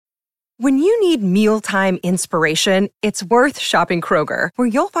When you need mealtime inspiration, it's worth shopping Kroger, where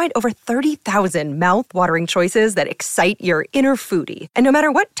you'll find over 30,000 mouth-watering choices that excite your inner foodie. And no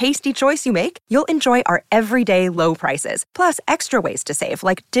matter what tasty choice you make, you'll enjoy our everyday low prices, plus extra ways to save,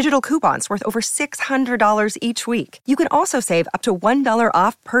 like digital coupons worth over $600 each week. You can also save up to $1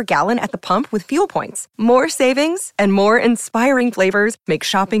 off per gallon at the pump with fuel points. More savings and more inspiring flavors make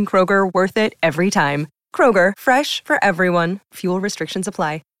shopping Kroger worth it every time. Kroger, fresh for everyone. Fuel restrictions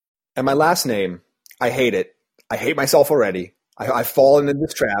apply. And my last name, I hate it. I hate myself already. I've fallen into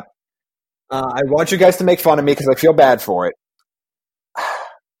this trap. I want you guys to make fun of me because I feel bad for it.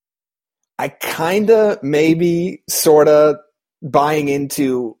 I kind of, maybe, sort of buying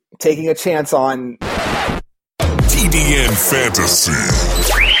into taking a chance on TDN Fantasy.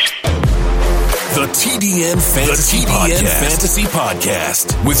 The TDN Fantasy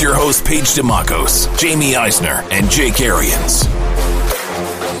Podcast with your hosts Paige DeMacos, Jamie Eisner, and Jake Arians.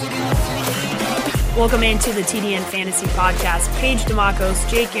 Welcome into the TDN Fantasy Podcast. Paige DeMacos,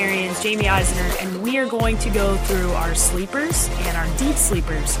 Jake Arians, Jamie Eisner, and we are going to go through our sleepers and our deep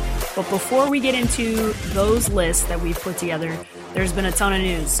sleepers. But before we get into those lists that we've put together, there's been a ton of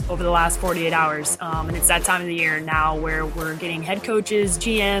news over the last 48 hours. And it's that time of the year now where we're getting head coaches,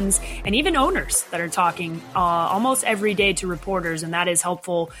 GMs, and even owners that are talking almost every day to reporters. And that is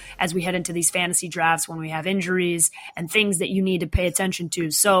helpful as we head into these fantasy drafts when we have injuries and things that you need to pay attention to.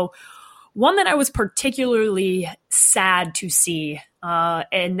 So one that I was particularly sad to see,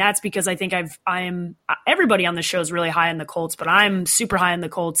 and that's because I think everybody on the show is really high on the Colts, but I'm super high on the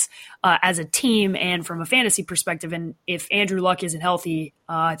Colts as a team and from a fantasy perspective. And if Andrew Luck isn't healthy,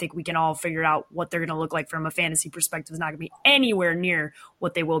 I think we can all figure out what they're going to look like from a fantasy perspective. It's not going to be anywhere near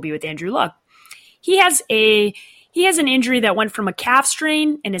what they will be with Andrew Luck. He has an injury that went from a calf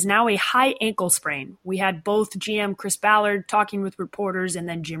strain and is now a high ankle sprain. We had both GM Chris Ballard talking with reporters and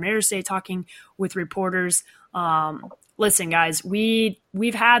then Jim Irsay talking with reporters. Listen, guys,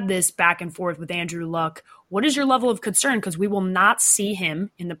 we've had this back and forth with Andrew Luck. What is your level of concern? Because we will not see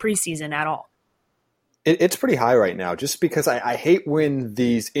him in the preseason at all. It's pretty high right now, just because I hate when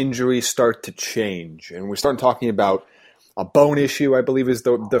these injuries start to change. And we're starting talking about a bone issue, I believe is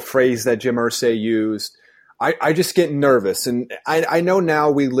the phrase that Jim Irsay used. I just get nervous. And I know now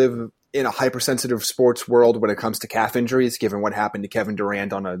we live in a hypersensitive sports world when it comes to calf injuries, given what happened to Kevin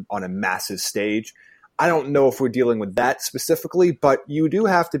Durant on a massive stage. I don't know if we're dealing with that specifically, but you do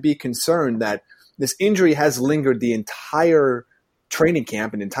have to be concerned that this injury has lingered the entire training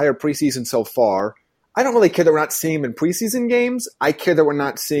camp and entire preseason so far. I don't really care that we're not seeing him in preseason games. I care that we're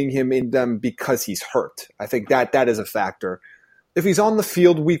not seeing him in them because he's hurt. I think that is a factor. If he's on the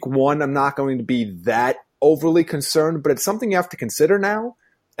field week one, I'm not going to be that overly concerned, but it's something you have to consider now.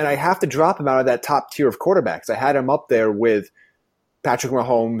 And I have to drop him out of that top tier of quarterbacks. I had him up there with Patrick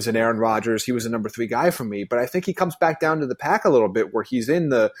Mahomes and Aaron Rodgers. He was the number 3 guy for me, but I think he comes back down to the pack a little bit where he's in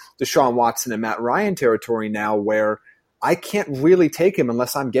the Deshaun Watson and Matt Ryan territory now, where I can't really take him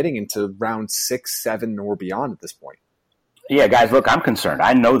unless I'm getting into round 6, 7, or beyond at this point. Yeah, guys, look, I'm concerned.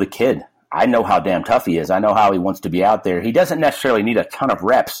 I know the kid. I know how damn tough he is. I know how he wants to be out there. He doesn't necessarily need a ton of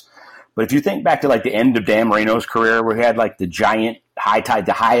reps. But if you think back to like the end of Dan Marino's career where he had like the giant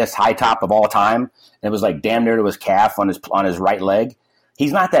the highest high top of all time, and it was like damn near to his calf on his right leg,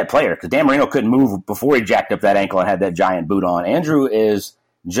 he's not that player because Dan Marino couldn't move before he jacked up that ankle and had that giant boot on. Andrew is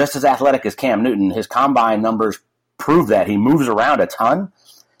just as athletic as Cam Newton. His combine numbers prove that. He moves around a ton.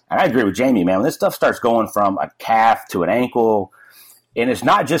 And I agree with Jamie, man. When this stuff starts going from a calf to an ankle, and it's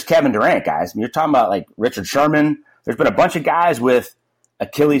not just Kevin Durant, guys. I mean, you're talking about like Richard Sherman. There's been a bunch of guys with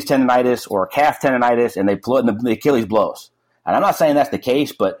Achilles tendonitis or calf tendonitis, and the Achilles blows. And I'm not saying that's the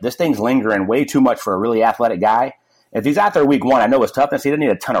case, but this thing's lingering way too much for a really athletic guy. If he's out there week one, I know his toughness. He doesn't need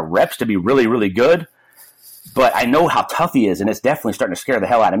a ton of reps to be really, really good. But I know how tough he is, and it's definitely starting to scare the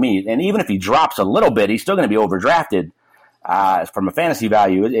hell out of me. And even if he drops a little bit, he's still going to be overdrafted. From a fantasy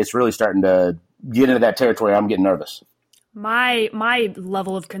value, it's really starting to get into that territory. I'm getting nervous. My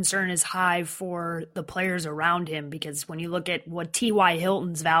level of concern is high for the players around him because when you look at what T.Y.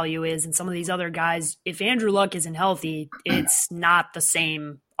 Hilton's value is and some of these other guys, if Andrew Luck isn't healthy, it's not the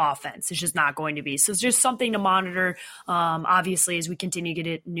same offense. It's just not going to be. So it's just something to monitor, obviously, as we continue to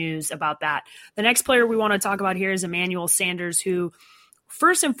get news about that. The next player we want to talk about here is Emmanuel Sanders, who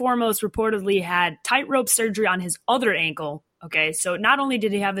first and foremost reportedly had tightrope surgery on his other ankle. Okay, so not only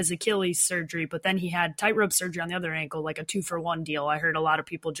did he have his Achilles surgery, but then he had tightrope surgery on the other ankle, like a 2-for-1 deal. I heard a lot of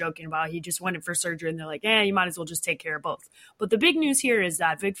people joking about he just went in for surgery, and they're like, you might as well just take care of both. But the big news here is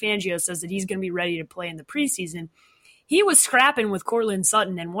that Vic Fangio says that he's going to be ready to play in the preseason. He was scrapping with Courtland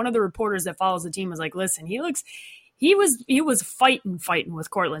Sutton, and one of the reporters that follows the team was like, listen, he he was fighting with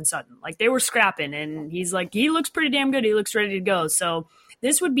Courtland Sutton. Like, they were scrapping, and he's like, he looks pretty damn good. He looks ready to go. So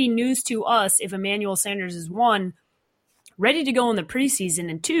this would be news to us if Emmanuel Sanders is, one, ready to go in the preseason,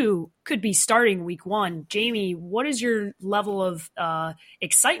 and two, could be starting week one. Jamie, what is your level of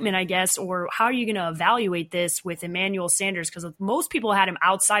excitement, I guess, or how are you going to evaluate this with Emmanuel Sanders? Because most people had him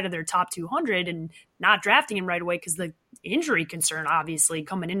outside of their top 200 and not drafting him right away because the injury concern, obviously,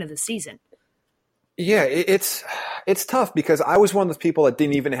 coming into the season. Yeah, it's tough because I was one of those people that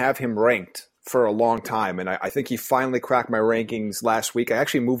didn't even have him ranked for a long time, and I think he finally cracked my rankings last week. I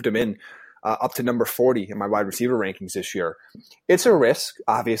actually moved him in up to number 40 in my wide receiver rankings this year. It's a risk,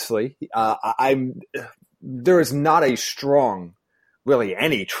 obviously. There is not a strong, really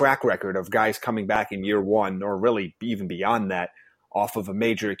any track record of guys coming back in year one, or really even beyond that, off of a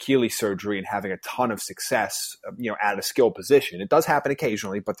major Achilles surgery and having a ton of success, at a skill position. It does happen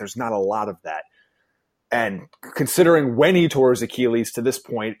occasionally, but there's not a lot of that. And considering when he tore his Achilles to this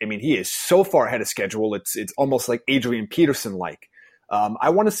point, I mean, he is so far ahead of schedule. It's almost like Adrian Peterson-like.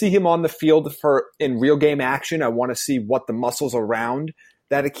 I want to see him on the field in real game action. I want to see what the muscles around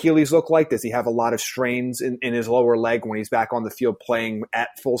that Achilles look like. Does he have a lot of strains in his lower leg when he's back on the field playing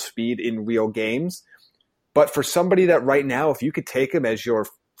at full speed in real games? But for somebody that right now, if you could take him as your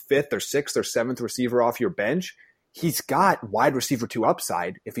 5th or 6th or 7th receiver off your bench, he's got wide receiver 2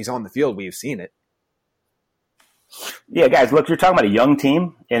 upside. If he's on the field, we've seen it. Yeah, guys, look, you're talking about a young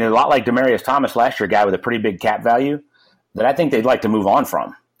team, and a lot like Demaryius Thomas last year, a guy with a pretty big cap value that I think they'd like to move on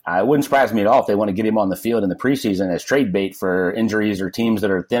from. It wouldn't surprise me at all if they want to get him on the field in the preseason as trade bait for injuries or teams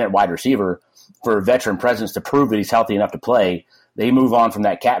that are thin at wide receiver for a veteran presence to prove that he's healthy enough to play. They move on from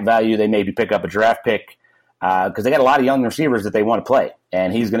that cap value. They maybe pick up a draft pick because they got a lot of young receivers that they want to play,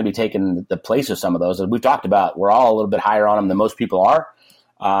 and he's going to be taking the place of some of those. As we've talked about, we're all a little bit higher on him than most people are.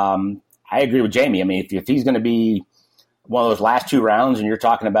 I agree with Jamie. I mean, if he's going to be one of those last 2 rounds and you're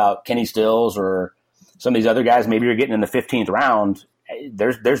talking about Kenny Stills or some of these other guys, maybe you're getting in the 15th round,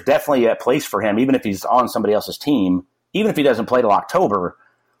 there's definitely a place for him, even if he's on somebody else's team. Even if he doesn't play till October,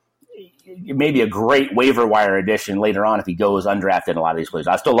 it may be a great waiver wire addition later on if he goes undrafted in a lot of these places.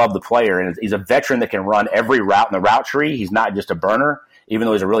 I still love the player, and he's a veteran that can run every route in the route tree. He's not just a burner, even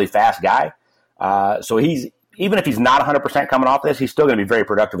though he's a really fast guy. So even if he's not 100% coming off this, he's still going to be very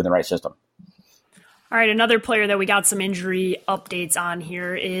productive in the right system. All right, another player that we got some injury updates on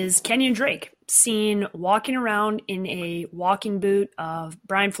here is Kenyon Drake, seen walking around in a walking boot.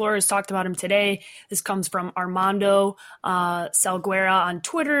 Brian Flores talked about him today. This comes from Armando Salguera on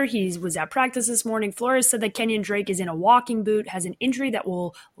Twitter. He was at practice this morning. Flores said that Kenyon Drake is in a walking boot, has an injury that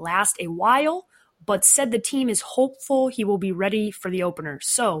will last a while, but said the team is hopeful he will be ready for the opener.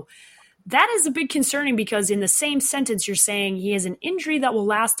 So that is a bit concerning because in the same sentence you're saying he has an injury that will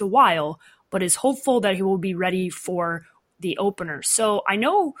last a while, but is hopeful that he will be ready for the opener. So I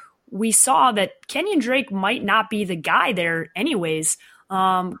know we saw that Kenyon Drake might not be the guy there anyways.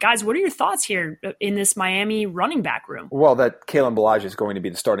 Guys, what are your thoughts here in this Miami running back room? Well, that Kalen Ballage is going to be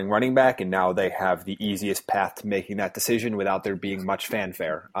the starting running back, and now they have the easiest path to making that decision without there being much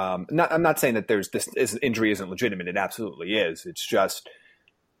fanfare. I'm not saying that this injury isn't legitimate. It absolutely is. It's just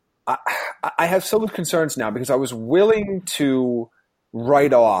I have so much concerns now because I was willing to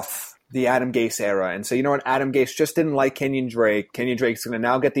write off the Adam Gase era and say, you know what, Adam Gase just didn't like Kenyon Drake. Kenyon Drake's going to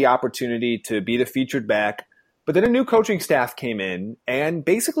now get the opportunity to be the featured back. But then a new coaching staff came in and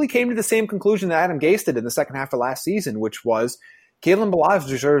basically came to the same conclusion that Adam Gase did in the second half of last season, which was Kalen Ballage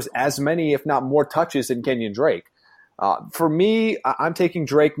deserves as many, if not more, touches than Kenyon Drake. For me, I'm taking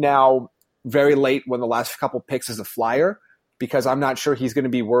Drake now very late when the last couple picks as a flyer because I'm not sure he's going to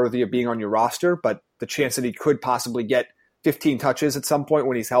be worthy of being on your roster, but the chance that he could possibly get 15 touches at some point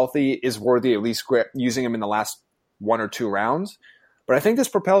when he's healthy is worthy, at least using him in the last 1 or 2 rounds. But I think this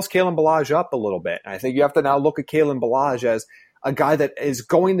propels Kalen Ballage up a little bit. And I think you have to now look at Kalen Ballage as a guy that is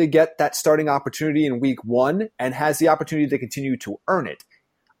going to get that starting opportunity in week 1 and has the opportunity to continue to earn it.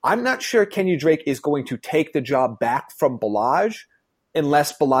 I'm not sure Kenyon Drake is going to take the job back from Ballage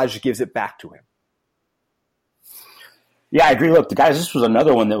unless Ballage gives it back to him. Yeah, I agree. Look, guys, this was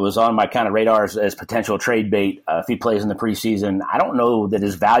another one that was on my kind of radar as potential trade bait if he plays in the preseason. I don't know that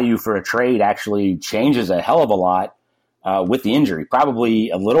his value for a trade actually changes a hell of a lot with the injury. Probably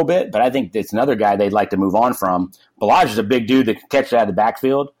a little bit, but I think it's another guy they'd like to move on from. Ballage is a big dude that can catch it out of the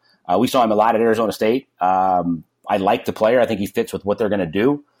backfield. We saw him a lot at Arizona State. I like the player. I think he fits with what they're going to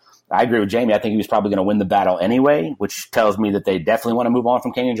do. I agree with Jamie. I think he was probably going to win the battle anyway, which tells me that they definitely want to move on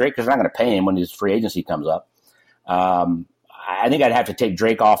from Kenyon Drake because they're not going to pay him when his free agency comes up. I think I'd have to take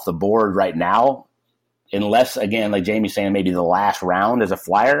Drake off the board right now, unless, again, like Jamie's saying, maybe the last round as a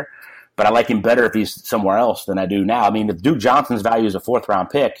flyer. but I like him better if he's somewhere else than I do now. I mean, if Duke Johnson's value is a 4th-round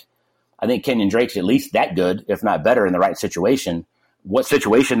pick, I think Kenyon Drake's at least that good, if not better, in the right situation. What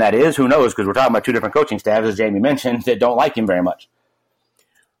situation that is, who knows, because we're talking about 2 different coaching staffs, as Jamie mentioned, that don't like him very much.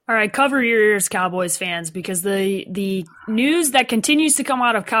 All right, cover your ears, Cowboys fans, because the news that continues to come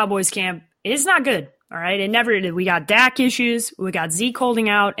out of Cowboys camp is not good. All right, it never did. We got Dak issues, we got Zeke holding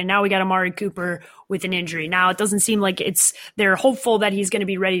out, and now we got Amari Cooper with an injury. Now, it doesn't seem like they're hopeful that he's going to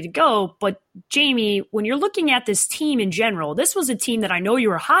be ready to go, but Jamie, when you're looking at this team in general, this was a team that I know you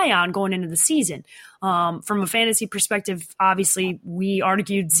were high on going into the season. From a fantasy perspective, obviously, we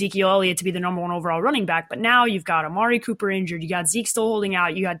argued Ezekiel Elliott to be the number 1 overall running back, but now you've got Amari Cooper injured, you got Zeke still holding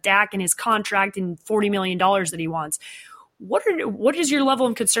out, you got Dak and his contract and $40 million that he wants. What is your level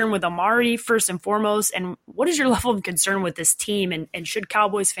of concern with Amari first and foremost, and what is your level of concern with this team, and should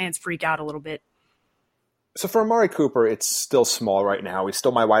Cowboys fans freak out a little bit? So for Amari Cooper, it's still small right now. He's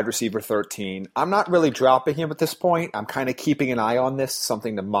still my wide receiver 13. I'm not really dropping him at this point. I'm kind of keeping an eye on this,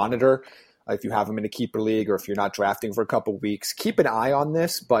 something to monitor. If you have him in a keeper league or if you're not drafting for a couple of weeks, keep an eye on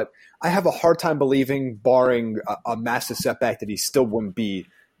this. But I have a hard time believing, barring a massive setback, that he still wouldn't be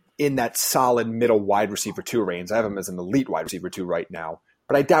in that solid middle wide receiver 2 range. I have him as an elite wide receiver 2 right now,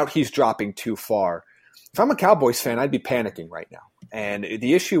 but I doubt he's dropping too far. If I'm a Cowboys fan, I'd be panicking right now. And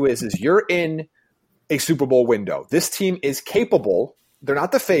the issue is you're in a Super Bowl window. This team is capable. They're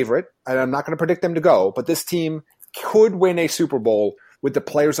not the favorite, and I'm not going to predict them to go, but this team could win a Super Bowl with the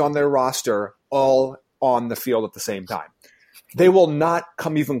players on their roster all on the field at the same time. They will not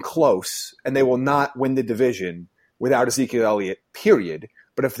come even close, and they will not win the division without Ezekiel Elliott, period.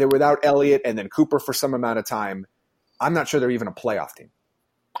 But if they're without Elliott and then Cooper for some amount of time, I'm not sure they're even a playoff team.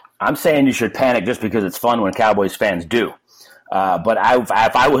 I'm saying you should panic just because it's fun when Cowboys fans do. But if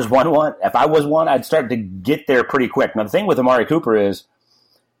I was one, I'd start to get there pretty quick. Now, the thing with Amari Cooper is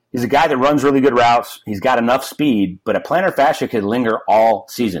he's a guy that runs really good routes. He's got enough speed, but a plantar fascia could linger all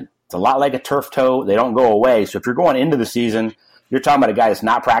season. It's a lot like a turf toe. They don't go away. So if you're going into the season, you're talking about a guy that's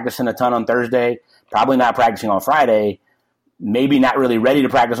not practicing a ton on Thursday, probably not practicing on Friday, maybe not really ready to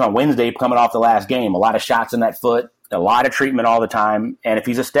practice on Wednesday coming off the last game. A lot of shots in that foot, a lot of treatment all the time. And if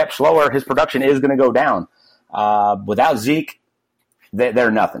he's a step slower, his production is going to go down. Without Zeke,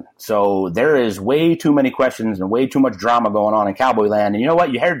 they're nothing. So there is way too many questions and way too much drama going on in Cowboy land. And you know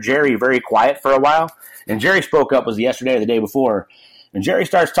what? You heard Jerry very quiet for a while. And Jerry spoke up, was yesterday or the day before. And Jerry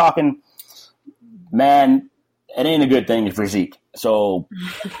starts talking, man, it ain't a good thing for Zeke. So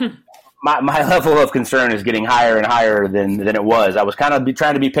my level of concern is getting higher and higher than it was. I was kind of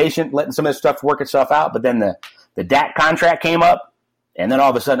trying to be patient, letting some of this stuff work itself out. But then the Dak contract came up. And then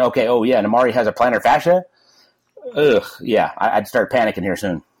all of a sudden, okay, oh yeah, and Amari has a plantar fascia. Ugh, yeah, I'd start panicking here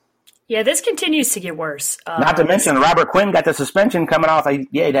soon. Yeah, this continues to get worse. Not to mention Robert Quinn got the suspension coming off. He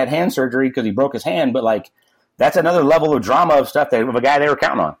had hand surgery because he broke his hand, but that's another level of drama of stuff of a guy they were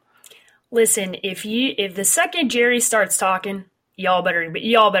counting on. Listen, if the second Jerry starts talking, y'all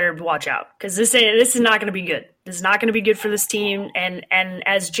better watch out because this is not going to be good. This is not going to be good for this team. And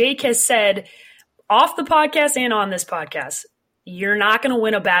as Jake has said off the podcast and on this podcast, you're not going to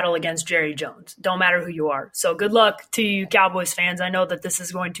win a battle against Jerry Jones. Don't matter who you are. So good luck to you Cowboys fans. I know that this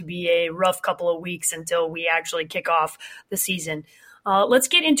is going to be a rough couple of weeks until we actually kick off the season. Let's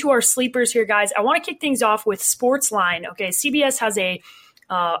get into our sleepers here, guys. I want to kick things off with Sportsline. Okay, CBS has a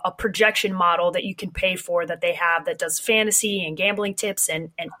projection model that you can pay for that they have that does fantasy and gambling tips. And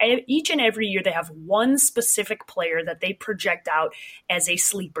each and every year they have one specific player that they project out as a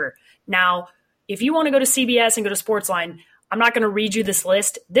sleeper. Now, if you want to go to CBS and go to Sportsline, I'm not going to read you this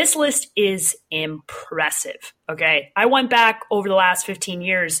list. This list is impressive, okay? I went back over the last 15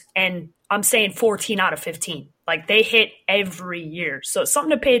 years, and I'm saying 14 out of 15. They hit every year. So it's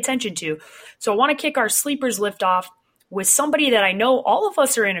something to pay attention to. So I want to kick our sleepers lift off with somebody that I know all of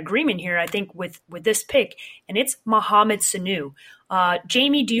us are in agreement here, I think, with this pick, and it's Mohamed Sanu.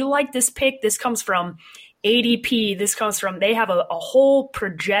 Jamie, do you like this pick? This comes from ADP. They have a whole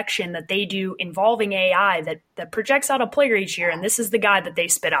projection that they do involving AI that projects out a player each year, and this is the guy that they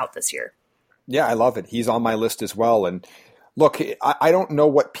spit out this year. Yeah, I love it. He's on my list as well. And look, I don't know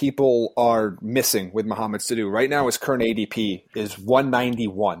what people are missing with Mohamed Sanu. Right now his current ADP is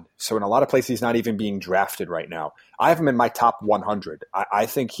 191. So in a lot of places he's not even being drafted right now. I have him in my top 100. I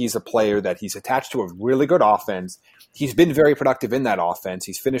think he's a player that he's attached to a really good offense. He's been very productive in that offense.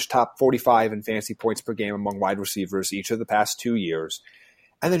 He's finished top 45 in fantasy points per game among wide receivers each of the past 2 years.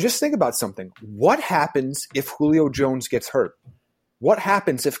 And then just think about something. What happens if Julio Jones gets hurt? What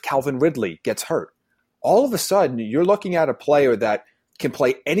happens if Calvin Ridley gets hurt? All of a sudden, you're looking at a player that can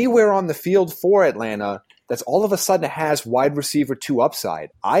play anywhere on the field for Atlanta that's all of a sudden has wide receiver 2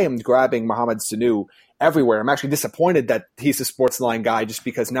 upside. I am grabbing Mohamed Sanu everywhere. I'm actually disappointed that he's a Sportsline guy just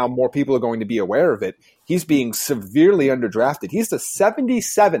because now more people are going to be aware of it. He's being severely underdrafted. He's the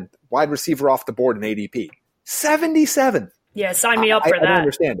 77th wide receiver off the board in ADP. 77th. Yeah, sign me up for that. I don't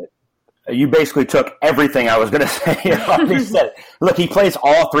understand it. You basically took everything I was going to say. Look, he plays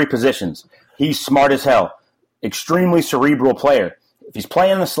all 3 positions. He's smart as hell. Extremely cerebral player. If he's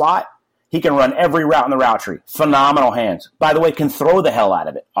playing in the slot, he can run every route in the route tree. Phenomenal hands. By the way, can throw the hell out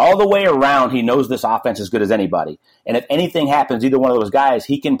of it. All the way around, he knows this offense as good as anybody. And if anything happens, either one of those guys,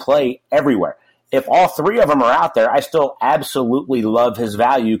 he can play everywhere. If all 3 of them are out there, I still absolutely love his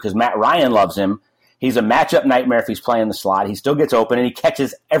value because Matt Ryan loves him. He's a matchup nightmare if he's playing the slot. He still gets open, and he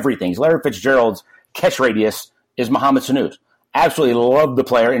catches everything. He's Larry Fitzgerald's catch radius is Mohamed Sanu's. Absolutely love the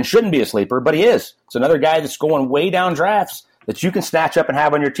player and shouldn't be a sleeper, but he is. It's another guy that's going way down drafts that you can snatch up and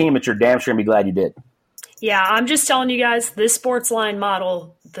have on your team that you're damn sure and be glad you did. Yeah, I'm just telling you guys, this Sportsline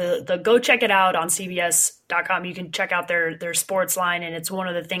model, the go check it out on CBS.com. You can check out their Sportsline, and it's one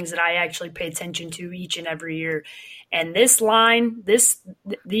of the things that I actually pay attention to each and every year. And this line,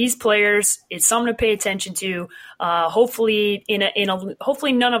 these players, it's something to pay attention to. Hopefully,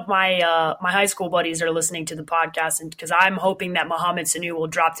 hopefully none of my my high school buddies are listening to the podcast, and because I'm hoping that Mohamed Sanu will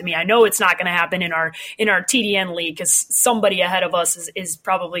drop to me. I know it's not going to happen in our TDN league because somebody ahead of us is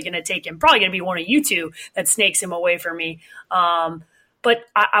probably going to take him. Probably going to be one of you two that snakes him away from me. But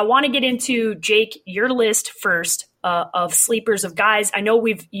I want to get into, Jake, your list first of sleepers of guys. I know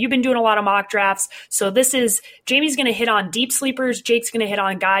you've been doing a lot of mock drafts. So Jamie's going to hit on deep sleepers. Jake's going to hit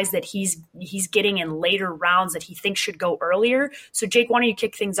on guys that he's getting in later rounds that he thinks should go earlier. So Jake, why don't you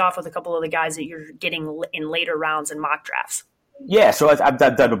kick things off with a couple of the guys that you're getting in later rounds in mock drafts? Yeah, so I've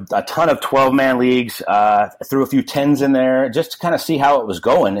done a ton of 12-man leagues, threw a few 10s in there just to kind of see how it was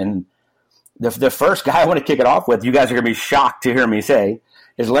going. And the first guy I want to kick it off with, you guys are going to be shocked to hear me say,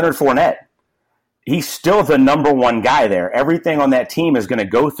 is Leonard Fournette. He's still the number 1 guy there. Everything on that team is going to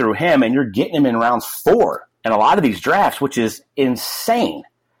go through him, and you're getting him in rounds 4 in a lot of these drafts, which is insane.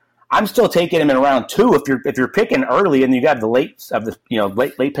 I'm still taking him in round 2 if you're picking early and you got the late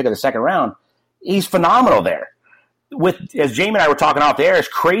pick of the second round. He's phenomenal there. As Jamie and I were talking off the air, as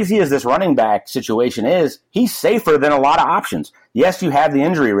crazy as this running back situation is, he's safer than a lot of options. Yes, you have the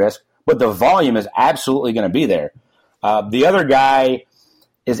injury risk, but the volume is absolutely going to be there. The other guy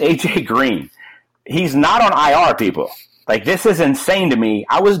is A.J. Green. He's not on IR, people. Like, this is insane to me.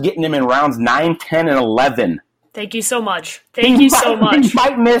 I was getting him in rounds 9, 10, and 11. Thank you so much. He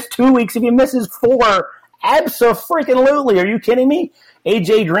might miss 2 weeks. If he misses 4, abso-freaking-lutely. Are you kidding me?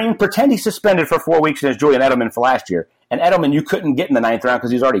 A.J. Green, pretend he's suspended for 4 weeks and is Julian Edelman for last year. And Edelman you couldn't get in the 9th round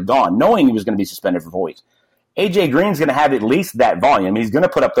because he's already gone, knowing he was going to be suspended for 4 weeks. A.J. Green's going to have at least that volume. He's going to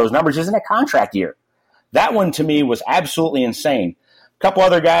put up those numbers. He's in a contract year. That one, to me, was absolutely insane. A couple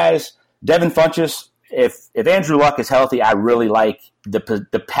other guys, Devin Funchess. If Andrew Luck is healthy, I really like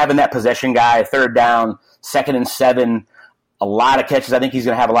having that possession guy, 3rd down, 2nd and 7, a lot of catches. I think he's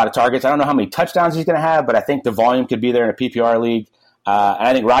going to have a lot of targets. I don't know how many touchdowns he's going to have, but I think the volume could be there in a PPR league. And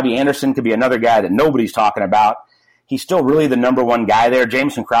I think Robbie Anderson could be another guy that nobody's talking about. He's still really the number 1 guy there.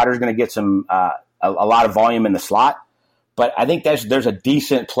 Jameson Crowder is going to get some a lot of volume in the slot, but I think there's a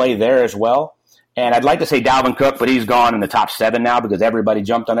decent play there as well. And I'd like to say Dalvin Cook, but he's gone in the top 7 now because everybody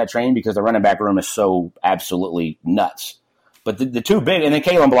jumped on that train because the running back room is so absolutely nuts. But the 2 big, and then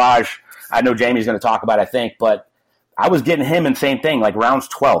Kalen Ballage, I know Jamie's going to talk about, I think, but I was getting him in same thing, like rounds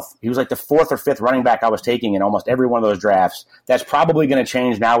 12th. He was like the 4th or 5th running back I was taking in almost every one of those drafts. That's probably going to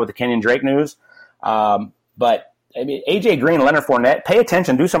change now with the Kenyon Drake news. But I mean, A.J. Green, Leonard Fournette, pay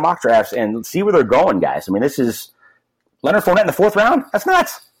attention, do some mock drafts, and see where they're going, guys. I mean, this is Leonard Fournette in the 4th round? That's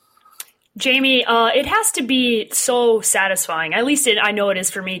nuts. Jamie, it has to be so satisfying, at least I know it is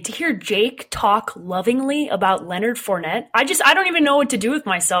for me, to hear Jake talk lovingly about Leonard Fournette. I don't even know what to do with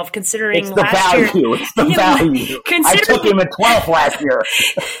myself considering last year. It's the value. I took him at 12th last year.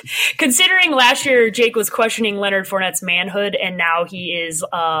 Considering last year Jake was questioning Leonard Fournette's manhood, and now he is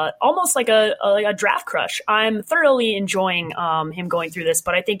almost like a draft crush. I'm thoroughly enjoying him going through this,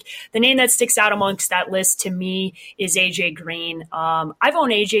 but I think the name that sticks out amongst that list to me is A.J. Green. I've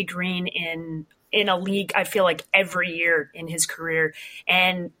owned A.J. Green in a league, I feel like every year in his career.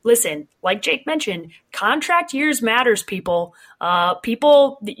 And listen, like Jake mentioned, contract years matters, people.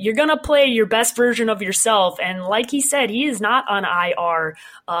 You're going to play your best version of yourself. And like he said, he is not on IR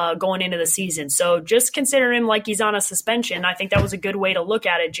going into the season. So just consider him like he's on a suspension. I think that was a good way to look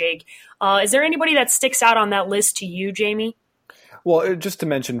at it, Jake. Is there anybody that sticks out on that list to you, Jamie? Well, just to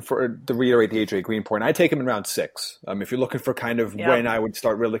mention, to reiterate the A.J. Green point, I take him in round 6. If you're looking for kind of when I would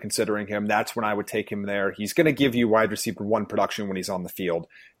start really considering him, that's when I would take him there. He's going to give you wide receiver 1 production when he's on the field.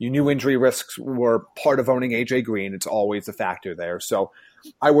 You knew injury risks were part of owning A.J. Green. It's always a factor there. So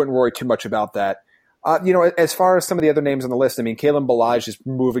I wouldn't worry too much about that. As far as some of the other names on the list, I mean, Kalen Ballage is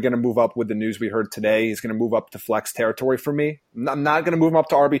going to move up with the news we heard today. He's going to move up to flex territory for me. I'm not going to move him up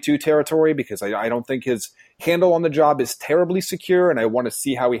to RB2 territory because I don't think his handle on the job is terribly secure, and I want to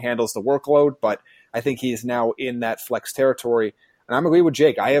see how he handles the workload, but I think he is now in that flex territory. And I'm agree with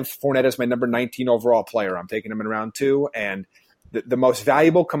Jake. I have Fournette as my number 19 overall player. I'm taking him in round 2, and the most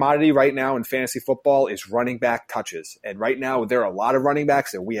valuable commodity right now in fantasy football is running back touches. And right now, there are a lot of running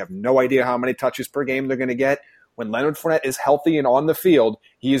backs, and we have no idea how many touches per game they're going to get. When Leonard Fournette is healthy and on the field,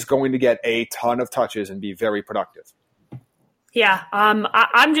 he is going to get a ton of touches and be very productive. Yeah,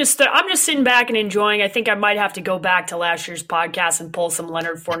 I'm just sitting back and enjoying. I think I might have to go back to last year's podcast and pull some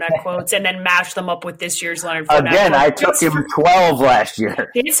Leonard Fournette quotes and then mash them up with this year's Leonard Fournette. Again, I took him 12 last year.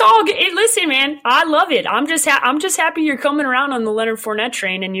 It's all good. Listen, man, I love it. I'm just happy you're coming around on the Leonard Fournette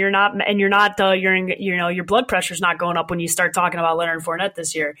train, and your blood pressure's not going up when you start talking about Leonard Fournette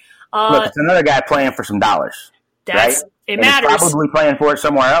this year. Look, it's another guy playing for some dollars. Right? It matters. He's probably playing for it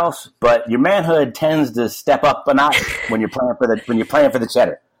somewhere else, but your manhood tends to step up a notch when you're playing for the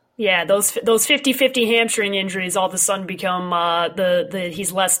cheddar. Yeah, those 50-50 hamstring injuries all of a sudden become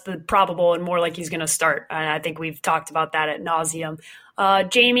he's less probable and more like he's going to start. And I think we've talked about that at nauseum.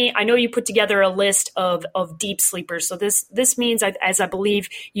 Jamie, I know you put together a list of deep sleepers. So this means, as I believe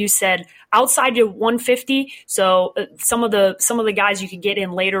you said, outside of 150. So some of the guys you could get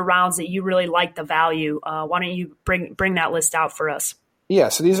in later rounds that you really like the value. Why don't you bring that list out for us? Yeah,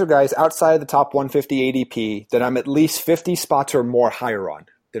 so these are guys outside of the top 150 ADP that I'm at least 50 spots or more higher on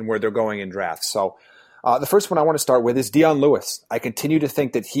than where they're going in drafts. So the first one I want to start with is Dion Lewis. I continue to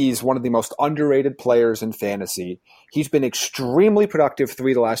think that he's one of the most underrated players in fantasy. He's been extremely productive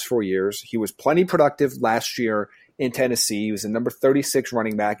 3 of the last 4 years. He was plenty productive last year in Tennessee. He was the number 36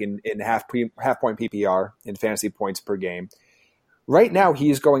 running back in half-point PPR in fantasy points per game. Right now,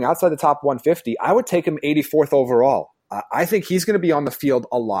 he is going outside the top 150. I would take him 84th overall. I think he's going to be on the field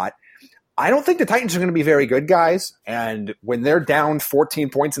a lot. I don't think the Titans are going to be very good, guys. And when they're down 14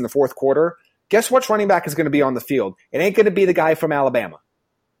 points in the fourth quarter, guess which running back is going to be on the field? It ain't going to be the guy from Alabama.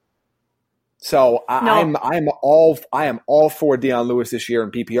 So I am all for Dion Lewis this year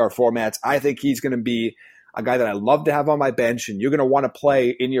in PPR formats. I think he's going to be a guy that I love to have on my bench, and you're going to want to play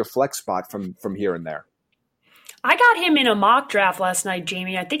in your flex spot from here and there. I got him in a mock draft last night,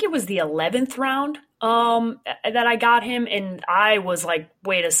 Jamie. I think it was the 11th round that I got him, and I was like,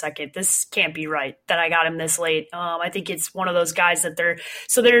 wait a second, this can't be right that I got him this late. I think it's one of those guys that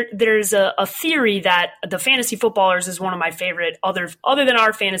there's a theory that the Fantasy Footballers is one of my favorite other than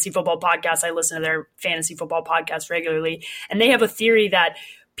our fantasy football podcast. I listen to their fantasy football podcast regularly, and they have a theory that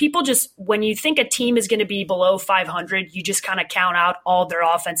people just, when you think a team is going to be below 500, you just kind of count out all their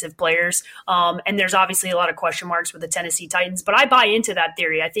offensive players. And there's obviously a lot of question marks with the Tennessee Titans, but I buy into that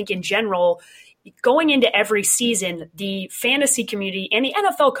theory. I think in general, going into every season, the fantasy community and the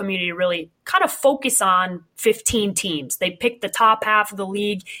NFL community really kind of focus on 15 teams. They pick the top half of the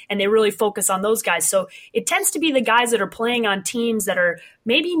league and they really focus on those guys. So it tends to be the guys that are playing on teams that are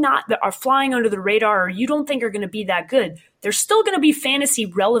maybe not, that are flying under the radar or you don't think are going to be that good. There's still going to be fantasy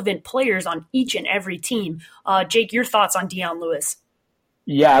relevant players on each and every team. Jake, your thoughts on Dion Lewis?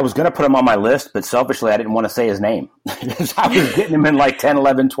 Yeah, I was going to put him on my list, but selfishly I didn't want to say his name because I was getting him in like 10,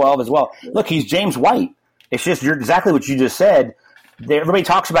 11, 12 as well. Look, he's James White. It's just exactly what you just said. Everybody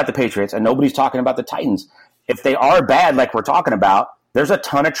talks about the Patriots, and nobody's talking about the Titans. If they are bad like we're talking about, there's a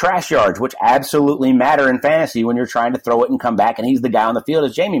ton of trash yards, which absolutely matter in fantasy when you're trying to throw it and come back, and he's the guy on the field,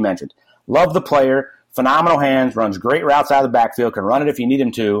 as Jamie mentioned. Love the player, phenomenal hands, runs great routes out of the backfield, can run it if you need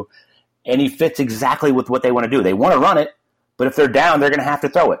him to, and he fits exactly with what they want to do. They want to run it, but if they're down, they're going to have to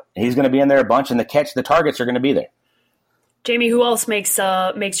throw it. He's going to be in there a bunch, and the targets are going to be there. Jamie, who else makes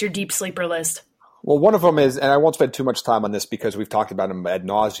your deep sleeper list? Well, one of them is, and I won't spend too much time on this because we've talked about him ad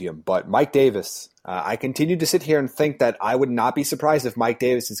nauseum, but Mike Davis. I continue to sit here and think that I would not be surprised if Mike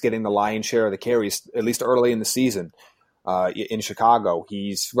Davis is getting the lion's share of the carries, at least early in the season in Chicago.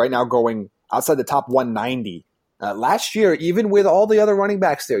 He's right now going outside the top 190. Last year, even with all the other running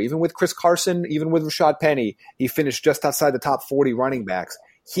backs there, even with Chris Carson, even with Rashad Penny, he finished just outside the top 40 running backs.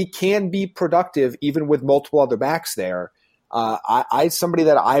 He can be productive even with multiple other backs there. Somebody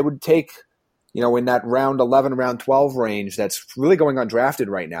that I would take, in that round 11, round 12 range that's really going undrafted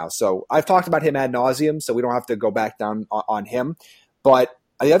right now. So I've talked about him ad nauseum, so we don't have to go back down on him. But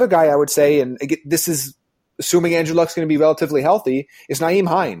the other guy I would say, and again, this is assuming Andrew Luck's going to be relatively healthy, is Nyheim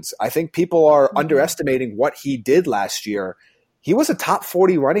Hines. I think people are underestimating what he did last year. He was a top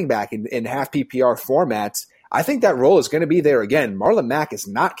 40 running back in half PPR formats. I think that role is going to be there again. Marlon Mack is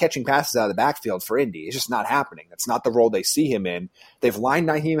not catching passes out of the backfield for Indy. It's just not happening. That's not the role they see him in. They've lined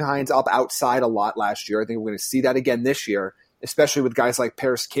Nyheim Hines up outside a lot last year. I think we're going to see that again this year, especially with guys like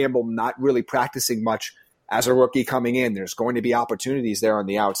Paris Campbell not really practicing much as a rookie coming in. There's going to be opportunities there on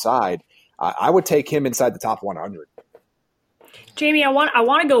the outside. I would take him inside the top 100. Jamie, I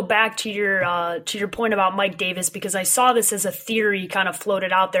want to go back to your point about Mike Davis, because I saw this as a theory kind of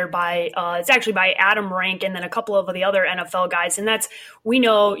floated out there by it's actually by Adam Rank and then a couple of the other NFL guys, and that's,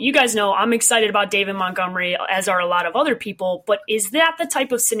 you guys know I'm excited about David Montgomery, as are a lot of other people, but is that the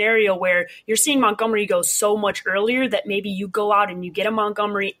type of scenario where you're seeing Montgomery go so much earlier that maybe you go out and you get a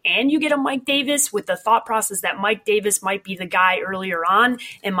Montgomery and you get a Mike Davis with the thought process that Mike Davis might be the guy earlier on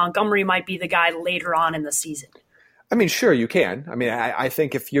and Montgomery might be the guy later on in the season? I mean, sure, you can. I mean, I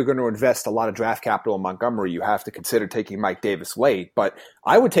think if you're going to invest a lot of draft capital in Montgomery, you have to consider taking Mike Davis late. But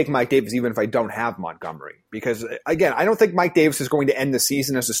I would take Mike Davis even if I don't have Montgomery. Because, again, I don't think Mike Davis is going to end the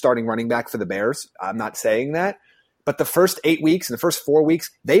season as a starting running back for the Bears. I'm not saying that. But the first 8 weeks and the first 4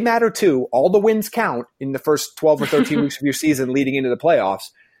 weeks, they matter too. All the wins count in the first 12 or 13 weeks of your season leading into the playoffs.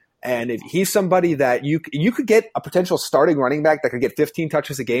 And if he's somebody that you could get a potential starting running back that could get 15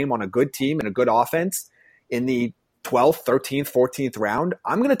 touches a game on a good team and a good offense in the 12th, 13th, 14th round,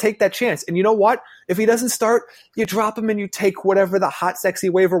 I'm going to take that chance. And you know what? If he doesn't start, you drop him and you take whatever the hot, sexy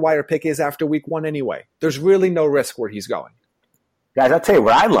waiver wire pick is after week 1 anyway. There's really no risk where he's going. Guys, I'll tell you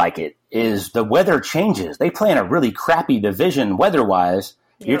where I like it is the weather changes. They play in a really crappy division weather-wise.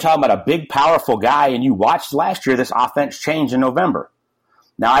 Yep. You're talking about a big, powerful guy, and you watched last year this offense change in November.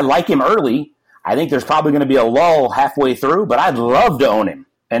 Now, I like him early. I think there's probably going to be a lull halfway through, but I'd love to own him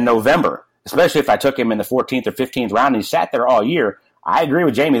in November, especially if I took him in the 14th or 15th round and he sat there all year. I agree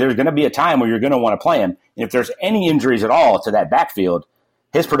with Jamie. There's going to be a time where you're going to want to play him. And if there's any injuries at all to that backfield,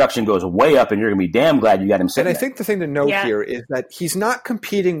 his production goes way up and you're going to be damn glad you got him sitting And I think the thing to note here is that he's not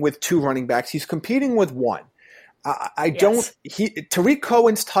competing with 2 running backs. He's competing with 1. Tariq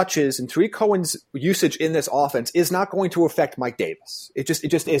Cohen's touches and Tariq Cohen's usage in this offense is not going to affect Mike Davis. It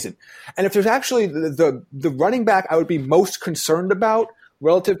just isn't. And if there's actually the running back I would be most concerned about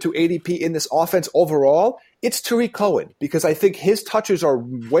relative to ADP in this offense overall, it's Tariq Cohen, because I think his touches are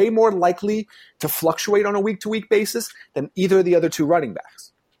way more likely to fluctuate on a week-to-week basis than either of the other 2 running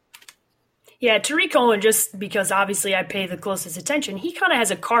backs. Yeah, Tariq Cohen, just because obviously I pay the closest attention, he kind of has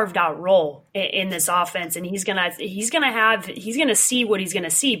a carved out role in this offense, and he's gonna see what he's gonna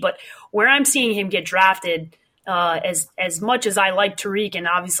see. But where I'm seeing him get drafted, as much as I like Tariq, and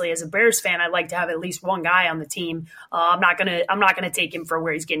obviously as a Bears fan, I'd like to have at least one guy on the team. I'm not gonna take him for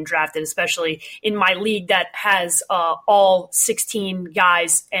where he's getting drafted, especially in my league that has all 16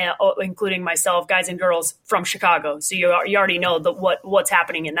 guys, including myself, guys and girls from Chicago. So you already know what's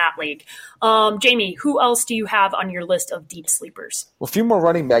happening in that league. Jamie, who else do you have on your list of deep sleepers? Well, a few more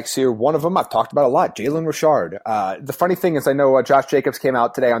running backs here. One of them I've talked about a lot, Jalen Richard. The funny thing is I know Josh Jacobs came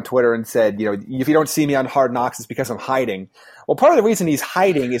out today on Twitter and said, if you don't see me on Hard Knocks, it's because I'm hiding. Well, part of the reason he's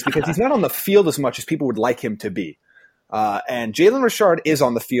hiding is because he's not on the field as much as people would like him to be. And Jalen Richard is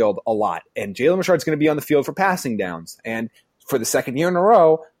on the field a lot. And Jalen Richard's going to be on the field for passing downs. And for the second year in a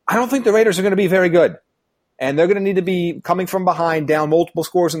row, I don't think the Raiders are going to be very good. And they're going to need to be coming from behind, down multiple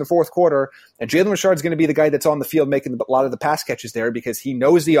scores in the fourth quarter. And Jalen Richard's going to be the guy that's on the field making a lot of the pass catches there because he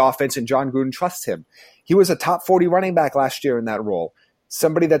knows the offense and John Gruden trusts him. He was a top 40 running back last year in that role.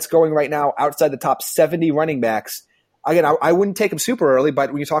 Somebody that's going right now outside the top 70 running backs. Again, I wouldn't take him super early, but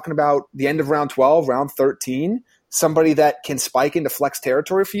when you're talking about the end of round 12, round 13, somebody that can spike into flex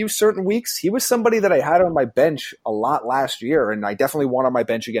territory for you certain weeks, he was somebody that I had on my bench a lot last year, and I definitely want on my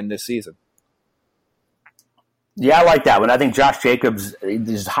bench again this season. Yeah, I like that one. I think Josh Jacobs,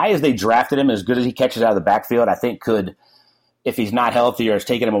 as high as they drafted him, as good as he catches out of the backfield, I think could, if he's not healthy or it's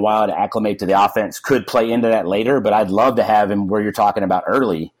taken him a while to acclimate to the offense, could play into that later. But I'd love to have him where you're talking about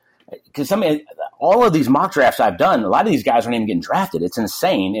early. Because all of these mock drafts I've done, a lot of these guys aren't even getting drafted. It's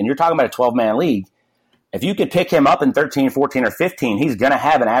insane. And you're talking about a 12-man league. If you could pick him up in 13, 14, or 15, he's going to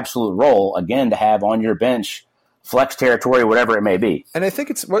have an absolute role, again, to have on your bench, flex territory, whatever it may be. And I think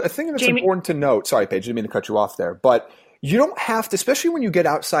that's important to note. Sorry, Paige, I didn't mean to cut you off there. But you don't have to, especially when you get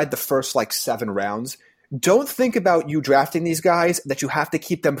outside the first 7 rounds, don't think about you drafting these guys that you have to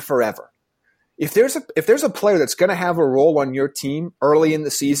keep them forever. If there's a player that's going to have a role on your team early in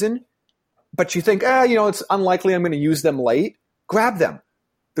the season, but you think, it's unlikely I'm going to use them late, grab them.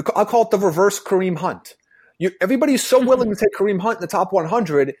 I'll call it the reverse Kareem Hunt. Everybody's so willing to take Kareem Hunt in the top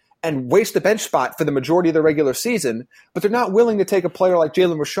 100, and waste the bench spot for the majority of the regular season, but they're not willing to take a player like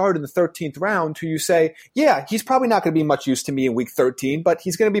Jalen Richard in the 13th round who you say, yeah, he's probably not going to be much use to me in week 13, but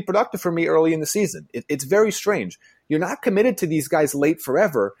he's going to be productive for me early in the season. It's very strange. You're not committed to these guys late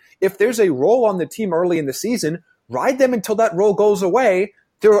forever. If there's a role on the team early in the season, ride them until that role goes away.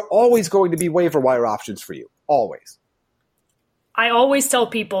 There are always going to be waiver wire options for you. Always. I always tell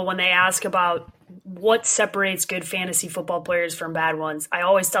people when they ask about what separates good fantasy football players from bad ones, I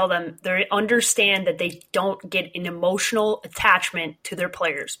always tell them they understand that they don't get an emotional attachment to their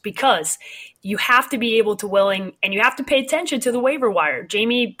players, because you have to be able to and you have to pay attention to the waiver wire.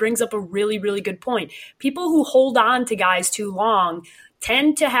 Jamie brings up a really, really good point. People who hold on to guys too long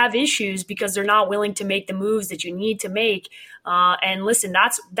tend to have issues because they're not willing to make the moves that you need to make. And listen,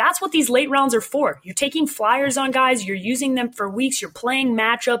 that's what these late rounds are for. You're taking flyers on guys. You're using them for weeks. You're playing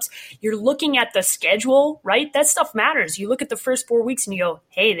matchups. You're looking at the schedule, right? That stuff matters. You look at the first 4 weeks and you go,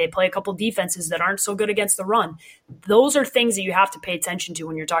 hey, they play a couple defenses that aren't so good against the run. Those are things that you have to pay attention to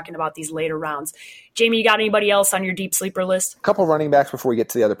when you're talking about these later rounds. Jamie, you got anybody else on your deep sleeper list? A couple running backs before we get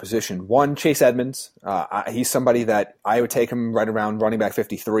to the other position. One, Chase Edmonds. He's somebody that I would take him right around running back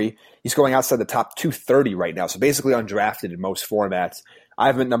 53. He's going outside the top 230 right now, so basically undrafted in most formats. I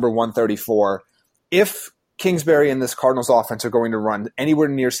have him at number 134. If Kingsbury and this Cardinals offense are going to run anywhere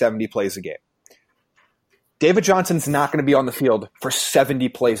near 70 plays a game, David Johnson's not going to be on the field for 70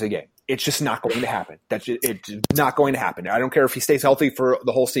 plays a game. It's just not going to happen. It's not going to happen. I don't care if he stays healthy for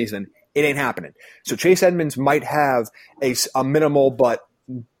the whole season. It ain't happening. So Chase Edmonds might have a minimal but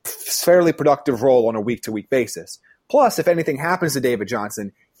fairly productive role on a week-to-week basis. Plus, if anything happens to David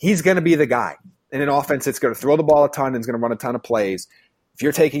Johnson, he's going to be the guy in an offense that's going to throw the ball a ton and is going to run a ton of plays. If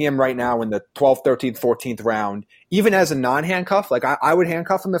you're taking him right now in the 12th, 13th, 14th round, even as a non-handcuff, like I would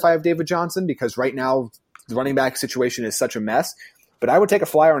handcuff him if I have David Johnson, because right now the running back situation is such a mess. But I would take a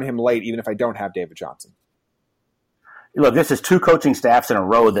flyer on him late even if I don't have David Johnson. Look, this is two coaching staffs in a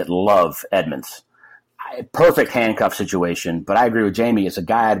row that love Edmonds. Perfect handcuff situation, but I agree with Jamie. It's a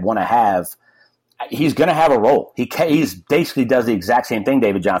guy I'd want to have. He's going to have a role. He's basically does the exact same thing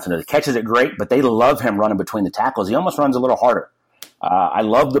David Johnson does. He catches it great, but they love him running between the tackles. He almost runs a little harder. I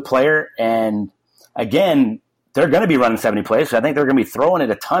love the player, and again, they're going to be running 70 plays, so I think they're going to be throwing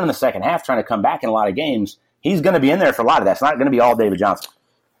it a ton in the second half, trying to come back in a lot of games. He's going to be in there for a lot of that. It's not going to be all David Johnson.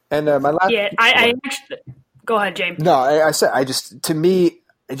 And my last, I actually go ahead, James. No, to me,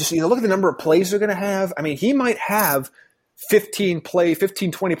 look at the number of plays they're going to have. I mean, he might have 15,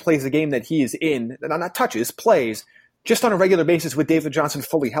 20 plays a game that he is in, not touches, plays, just on a regular basis with David Johnson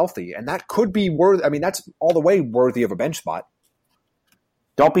fully healthy. And that could be that's all the way worthy of a bench spot.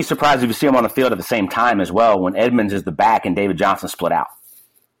 Don't be surprised if you see him on the field at the same time as well when Edmonds is the back and David Johnson split out.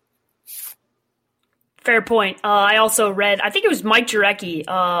 Fair point. I also read, I think it was Mike Jurecki.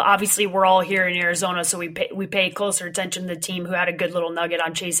 Obviously, we're all here in Arizona, so we pay closer attention to the team, who had a good little nugget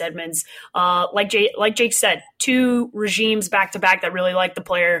on Chase Edmonds. Like Jake said, two regimes back to back that really like the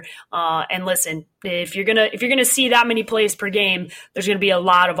player. And listen, if you're gonna see that many plays per game, there's gonna be a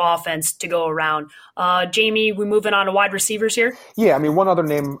lot of offense to go around. Jamie, we moving on to wide receivers here. Yeah, I mean, one other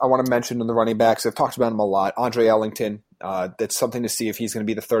name I want to mention in the running backs. I've talked about him a lot. Andre Ellington. That's something to see if he's going to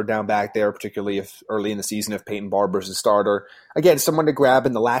be the third down back there, particularly if early in the season if Peyton Barber's a starter. Again, someone to grab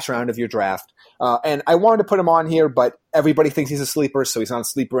in the last round of your draft. And I wanted to put him on here, but everybody thinks he's a sleeper, so he's not a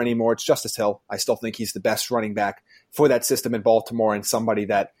sleeper anymore. It's Justice Hill. I still think he's the best running back for that system in Baltimore and somebody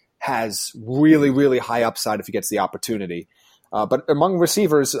that has really, really high upside if he gets the opportunity. But among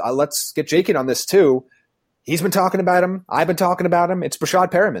receivers, let's get Jake in on this too. He's been talking about him. I've been talking about him. It's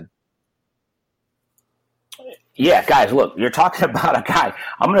Brashad Perriman. Yeah, guys, look, you're talking about a guy.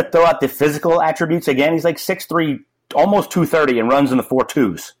 I'm going to throw out the physical attributes again. He's like 6'3", almost 230, and runs in the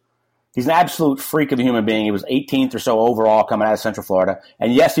 4.2s. He's an absolute freak of a human being. He was 18th or so overall coming out of Central Florida.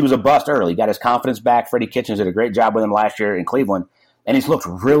 And yes, he was a bust early. He got his confidence back. Freddie Kitchens did a great job with him last year in Cleveland. And he's looked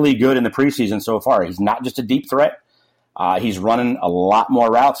really good in the preseason so far. He's not just a deep threat. He's running a lot more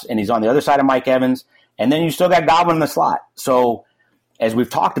routes, and he's on the other side of Mike Evans. And then you still got Godwin in the slot. So as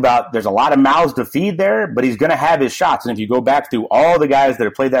we've talked about, there's a lot of mouths to feed there, but he's going to have his shots. And if you go back through all the guys that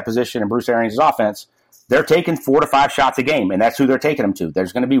have played that position in Bruce Arians' offense, they're taking 4 to 5 shots a game, and that's who they're taking him to.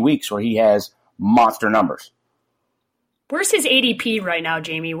 There's going to be weeks where he has monster numbers. Where's his ADP right now,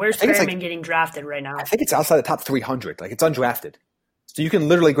 Jamie? Where's Perriman getting drafted right now? I think it's outside the top 300. Like, it's undrafted. So you can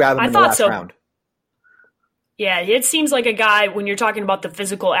literally grab him in the last round. Yeah, it seems like a guy, when you're talking about the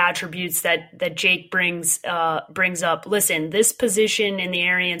physical attributes that Jake brings up. Listen, this position in the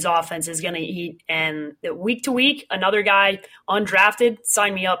Arians offense is going to eat, and week to week, another guy undrafted,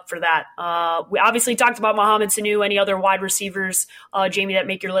 sign me up for that. We obviously talked about Mohamed Sanu. Any other wide receivers, Jamie, that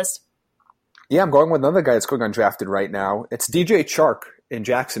make your list? Yeah, I'm going with another guy that's going undrafted right now. It's DJ Chark in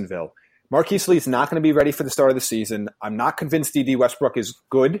Jacksonville. Marquise Lee's not going to be ready for the start of the season. I'm not convinced D.D. Westbrook is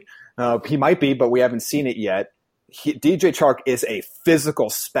good. He might be, but we haven't seen it yet. DJ Chark is a physical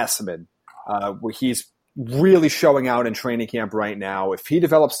specimen. He's really showing out in training camp right now. If he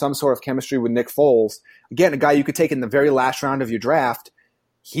develops some sort of chemistry with Nick Foles, again, a guy you could take in the very last round of your draft,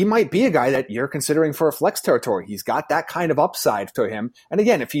 he might be a guy that you're considering for a flex territory. He's got that kind of upside to him. And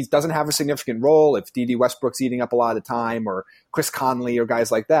again, if he doesn't have a significant role, if D.D. Westbrook's eating up a lot of the time, or Chris Conley or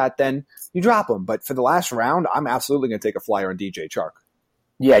guys like that, then you drop him. But for the last round, I'm absolutely going to take a flyer on DJ Chark.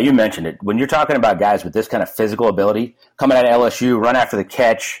 Yeah, you mentioned it. When you're talking about guys with this kind of physical ability, coming out of LSU, run after the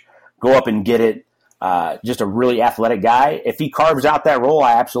catch, go up and get it, just a really athletic guy, if he carves out that role,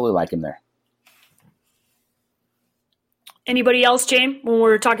 I absolutely like him there. Anybody else, James, when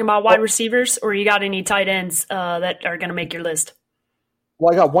we're talking about wide receivers, or you got any tight ends that are going to make your list?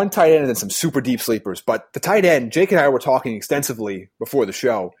 Well, I got one tight end and then some super deep sleepers. But the tight end, Jake and I were talking extensively before the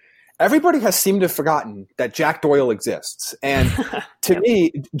show. Everybody has seemed to have forgotten that Jack Doyle exists. And to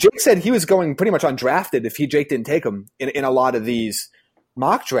me, Jake said he was going pretty much undrafted if Jake didn't take him in a lot of these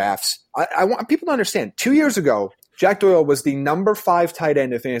mock drafts. I want people to understand, 2 years ago, Jack Doyle was the number 5 tight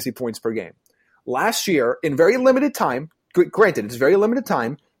end in fantasy points per game. Last year, in very limited time, granted, it's very limited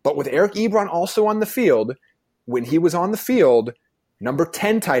time, but with Eric Ebron also on the field, when he was on the field, number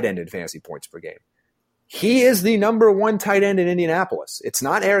 10 tight end in fantasy points per game. He is the number 1 tight end in Indianapolis. It's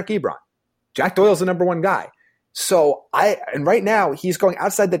not Eric Ebron. Jack Doyle's the number 1 guy. So and right now he's going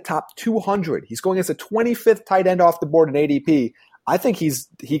outside the top 200. He's going as a 25th tight end off the board in ADP. I think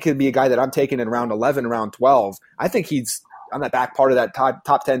he could be a guy that I'm taking in round 11, round 12. I think he's on that back part of that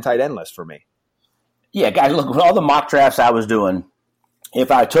top 10 tight end list for me. Yeah, guys, look, with all the mock drafts I was doing,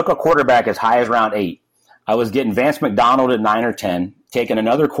 if I took a quarterback as high as round 8, I was getting Vance McDonald at 9 or 10, taking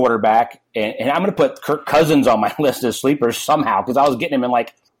another quarterback, and I'm going to put Kirk Cousins on my list as sleepers somehow because I was getting him in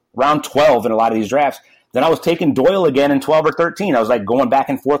like round 12 in a lot of these drafts. Then I was taking Doyle again in 12 or 13. I was like going back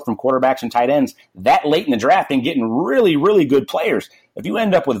and forth from quarterbacks and tight ends that late in the draft and getting really, really good players. If you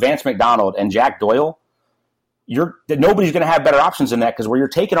end up with Vance McDonald and Jack Doyle, nobody's going to have better options than that because where you're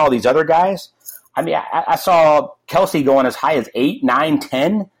taking all these other guys, I mean, I saw Kelsey going as high as 8, 9,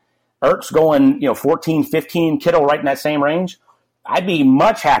 10. Ertz going, 14, 15, Kittle right in that same range. I'd be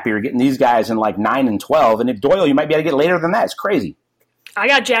much happier getting these guys in like 9 and 12. And if Doyle, you might be able to get later than that. It's crazy. I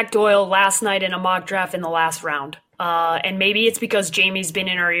got Jack Doyle last night in a mock draft in the last round. And maybe it's because Jamie's been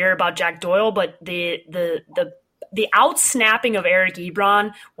in our ear about Jack Doyle, but the out-snapping of Eric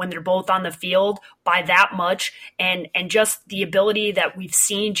Ebron when they're both on the field by that much and just the ability that we've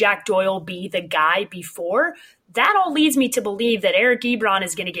seen Jack Doyle be the guy before, that all leads me to believe that Eric Ebron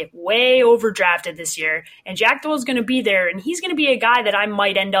is going to get way overdrafted this year, and Jack Doyle is going to be there, and he's going to be a guy that I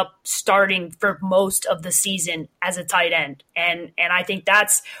might end up starting for most of the season as a tight end. And I think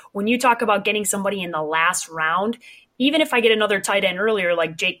that's when you talk about getting somebody in the last round, even if I get another tight end earlier,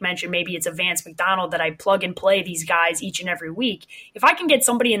 like Jake mentioned, maybe it's a Vance McDonald that I plug and play these guys each and every week. If I can get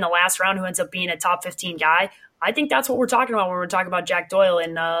somebody in the last round who ends up being a top 15 guy, I think that's what we're talking about when we're talking about Jack Doyle.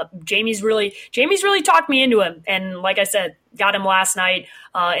 And Jamie's really talked me into him. And like I said, got him last night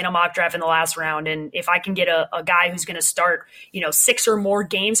in a mock draft in the last round. And if I can get a guy who's going to start, 6 or more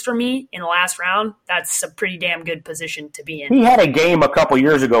games for me in the last round, that's a pretty damn good position to be in. He had a game a couple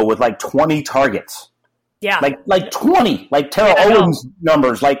years ago with like 20 targets. Yeah. Like 20, like Terrell Owens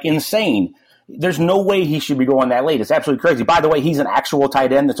numbers, like insane. There's no way he should be going that late. It's absolutely crazy. By the way, he's an actual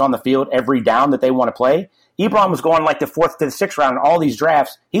tight end that's on the field every down that they want to play. Ebron was going like the 4th to the 6th round in all these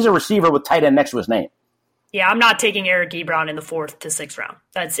drafts. He's a receiver with tight end next to his name. Yeah, I'm not taking Eric Ebron in the 4th to 6th round.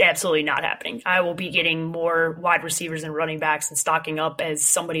 That's absolutely not happening. I will be getting more wide receivers and running backs and stocking up as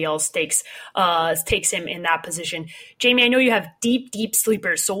somebody else takes him in that position. Jamie, I know you have deep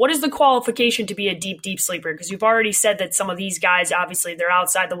sleepers. So what is the qualification to be a deep sleeper? Because you've already said that some of these guys, obviously, they're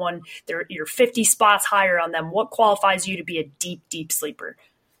outside the one. You're 50 spots higher on them. What qualifies you to be a deep sleeper?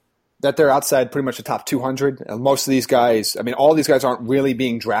 That they're outside pretty much the top 200. Most of these guys, all these guys aren't really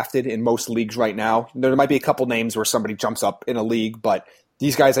being drafted in most leagues right now. There might be a couple names where somebody jumps up in a league, but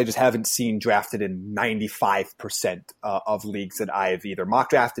these guys I just haven't seen drafted in 95% of leagues that I've either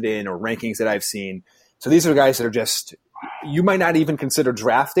mock drafted in or rankings that I've seen. So these are guys that are just you might not even consider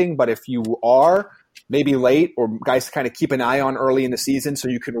drafting, but if you are, maybe late, or guys to kind of keep an eye on early in the season so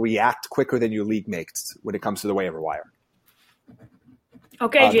you can react quicker than your league mates when it comes to the waiver wire.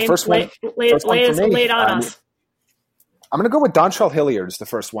 Okay, James, lay it on us. I'm going to go with Dontrell Hilliard as the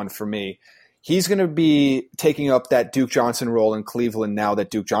first one for me. He's going to be taking up that Duke Johnson role in Cleveland now that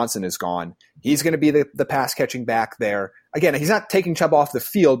Duke Johnson is gone. He's going to be the pass-catching back there. Again, he's not taking Chubb off the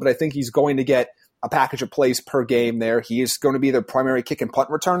field, but I think he's going to get a package of plays per game there. He is going to be the primary kick and punt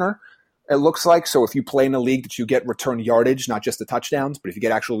returner, it looks like. So if you play in a league that you get return yardage, not just the touchdowns, but if you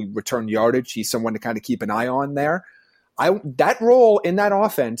get actually return yardage, he's someone to kind of keep an eye on there. That role in that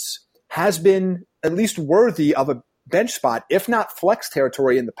offense has been at least worthy of a bench spot, if not flex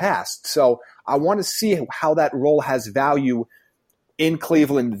territory in the past. So I want to see how that role has value in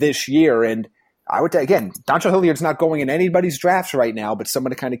Cleveland this year. And I would, again, Dontrell Hilliard's not going in anybody's drafts right now, but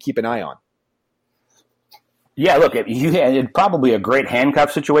someone to kind of keep an eye on. Yeah, look, it's probably a great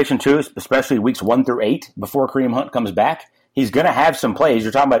handcuff situation too, especially weeks 1 through 8 before Kareem Hunt comes back. He's going to have some plays.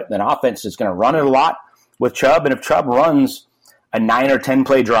 You're talking about an offense that's going to run it a lot with Chubb, and if Chubb runs a 9 or 10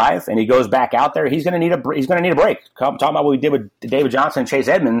 play drive and he goes back out there, he's going to need a break. Talking about what we did with David Johnson and Chase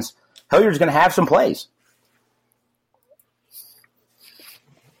Edmonds, Hilliard's going to have some plays.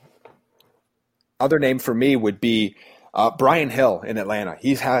 Other name for me would be Brian Hill in Atlanta.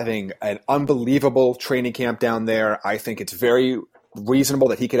 He's having an unbelievable training camp down there. I think it's very reasonable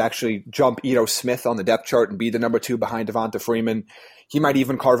that he could actually jump Ito Smith on the depth chart and be the number 2 behind Devonta Freeman. He might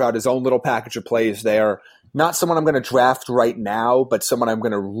even carve out his own little package of plays there. Not someone I'm going to draft right now, but someone I'm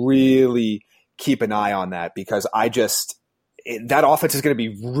going to really keep an eye on that, because that offense is going to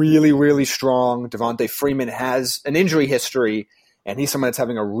be really, really strong. Devonta Freeman has an injury history, and he's someone that's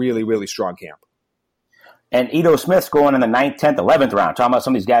having a really, really strong camp. And Ito Smith's going in the 9th, 10th, 11th round. Talking about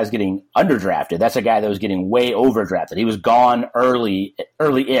some of these guys getting underdrafted. That's a guy that was getting way overdrafted. He was gone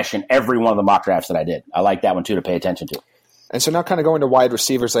early-ish in every one of the mock drafts that I did. I like that one, too, to pay attention to. And so now kind of going to wide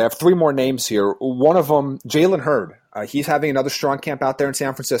receivers, I have 3 more names here. One of them, Jalen Hurd. He's having another strong camp out there in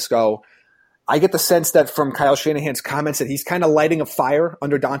San Francisco. I get the sense that from Kyle Shanahan's comments that he's kind of lighting a fire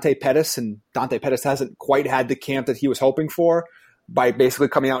under Dante Pettis, and Dante Pettis hasn't quite had the camp that he was hoping for, by basically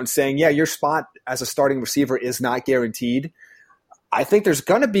coming out and saying, yeah, your spot as a starting receiver is not guaranteed. I think there's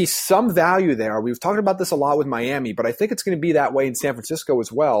going to be some value there. We've talked about this a lot with Miami, but I think it's going to be that way in San Francisco as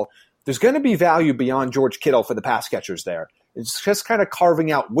well. There's going to be value beyond George Kittle for the pass catchers there. It's just kind of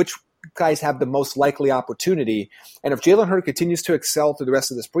carving out which guys have the most likely opportunity. And if Jalen Hurd continues to excel through the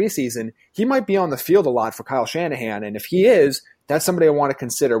rest of this preseason, he might be on the field a lot for Kyle Shanahan. And if he is, that's somebody I want to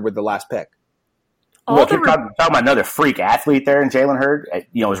consider with the last pick. Look, you're talking about another freak athlete there in Jalen Hurd.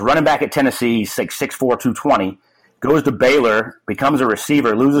 Was running back at Tennessee, he's 6'4", 220, goes to Baylor, becomes a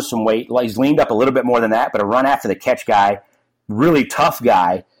receiver, loses some weight. He's leaned up a little bit more than that, but a run after the catch guy, really tough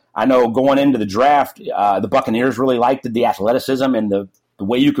guy. I know going into the draft, the Buccaneers really liked the athleticism and the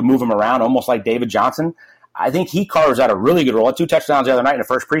way you could move him around, almost like David Johnson. I think he carves out a really good role. Had 2 touchdowns the other night in the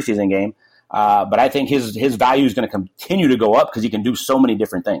first preseason game, but I think his value is going to continue to go up because he can do so many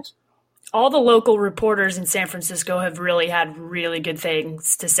different things. All the local reporters in San Francisco have really had really good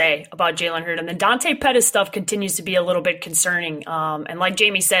things to say about Jalen Hurd. And the Dante Pettis stuff continues to be a little bit concerning. And like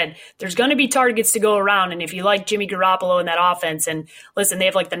Jamie said, there's going to be targets to go around. And if you like Jimmy Garoppolo in that offense, and listen, they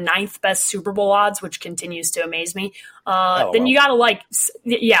have like the 9th best Super Bowl odds, which continues to amaze me. Then you got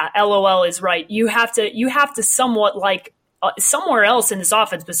to LOL is right. You have to somewhat like somewhere else in this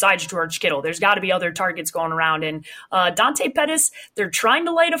offense besides George Kittle. There's got to be other targets going around. And Dante Pettis, they're trying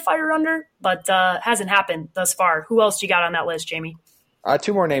to light a fire under, but hasn't happened thus far. Who else you got on that list, Jamie?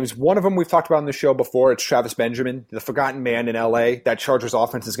 2 more names. One of them we've talked about on the show before. It's Travis Benjamin, the forgotten man in L.A. That Chargers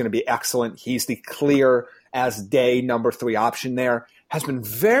offense is going to be excellent. He's the clear as day number 3 option there. Has been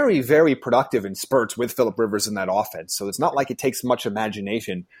very, very productive in spurts with Phillip Rivers in that offense. So it's not like it takes much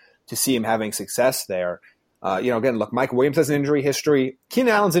imagination to see him having success there. Again, look, Mike Williams has an injury history.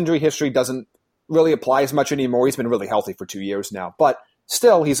 Keenan Allen's injury history doesn't really apply as much anymore. He's been really healthy for 2 years now. But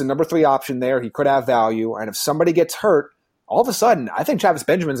still, he's a number 3 option there. He could have value. And if somebody gets hurt, all of a sudden, I think Travis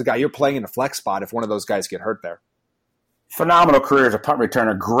Benjamin's a guy you're playing in a flex spot if one of those guys get hurt there. Phenomenal career as a punt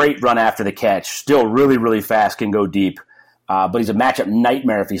returner. Great run after the catch. Still really, really fast, can go deep. But he's a matchup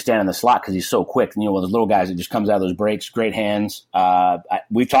nightmare if he's standing in the slot because he's so quick. And, one of those little guys that just comes out of those breaks, great hands.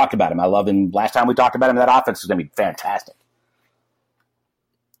 We've talked about him. I love him. Last time we talked about him, that offense is going to be fantastic.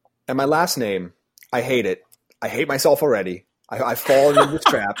 And my last name, I hate it. I hate myself already. I fall into this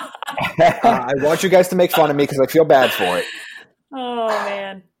trap. I want you guys to make fun of me because I feel bad for it. Oh,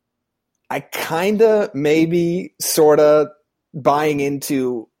 man. I kind of maybe sort of buying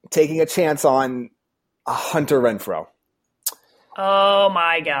into taking a chance on Hunter Renfrow. Oh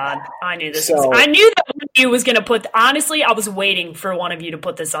my God. I knew this. I knew that one of you was going to put, honestly, I was waiting for one of you to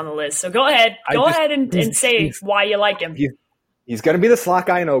put this on the list. So go ahead. Go ahead and say why you like him. He's going to be the slot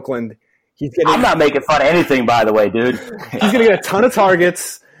guy in Oakland. I'm not making fun of anything, by the way, dude. He's going to get a ton of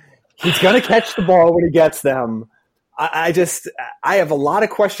targets. He's going to catch the ball when he gets them. I have a lot of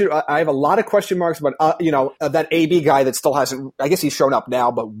question marks about that AB guy that still hasn't. I guess he's shown up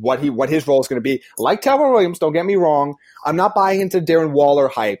now, but what his role is going to be. Like Tyrell Williams, don't get me wrong. I'm not buying into Darren Waller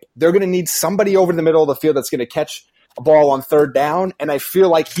hype. They're going to need somebody over the middle of the field that's going to catch a ball on third down, and I feel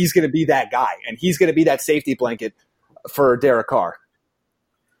like he's going to be that guy, and he's going to be that safety blanket for Derek Carr.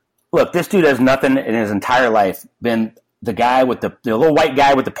 Look, this dude has nothing in his entire life been the guy with the little white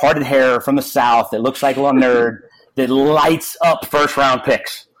guy with the parted hair from the South that looks like a little nerd. That lights up first-round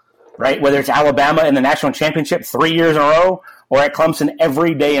picks, right? Whether it's Alabama in the national championship 3 years in a row or at Clemson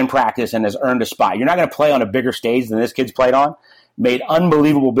every day in practice and has earned a spot. You're not going to play on a bigger stage than this kid's played on. Made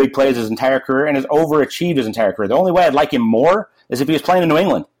unbelievable big plays his entire career and has overachieved his entire career. The only way I'd like him more is if he was playing in New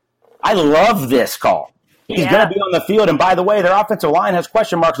England. I love this call. He's going to be on the field. And by the way, their offensive line has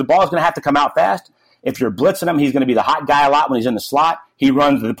question marks. The ball is going to have to come out fast. If you're blitzing him, he's going to be the hot guy a lot when he's in the slot. He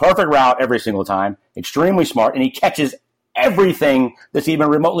runs the perfect route every single time, extremely smart, and he catches everything that's even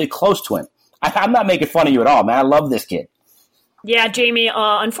remotely close to him. I'm not making fun of you at all, man. I love this kid. Yeah, Jamie,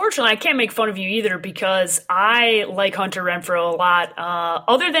 unfortunately, I can't make fun of you either because I like Hunter Renfrow a lot.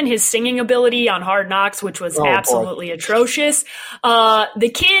 Other than his singing ability on Hard Knocks, which was absolutely atrocious,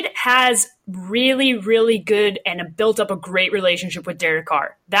 the kid has really, really good and built up a great relationship with Derek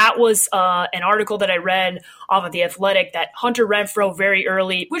Carr. That was an article that I read off of The Athletic that Hunter Renfrow very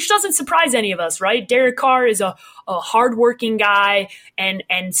early, which doesn't surprise any of us, right? Derek Carr is a hardworking guy,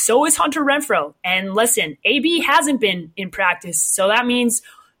 and so is Hunter Renfrow. And listen, AB hasn't been in practice, so that means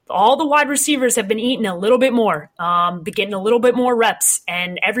all the wide receivers have been eating a little bit more, getting a little bit more reps,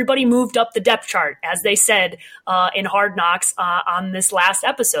 and everybody moved up the depth chart, as they said in Hard Knocks on this last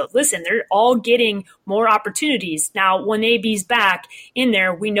episode. Listen, they're all getting more opportunities. Now, when AB's back in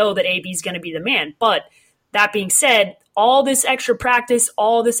there, we know that AB's going to be the man. But that being said, all this extra practice,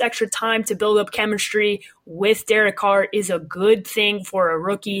 all this extra time to build up chemistry with Derek Carr is a good thing for a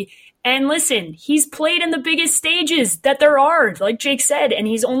rookie. And listen, he's played in the biggest stages that there are, like Jake said, and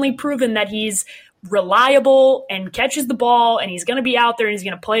he's only proven that he's reliable and catches the ball, and he's going to be out there and he's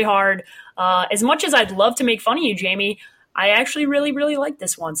going to play hard. As much as I'd love to make fun of you, Jamie, I actually really, really like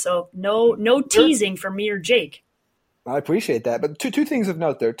this one. So no teasing from me or Jake. I appreciate that. But two things of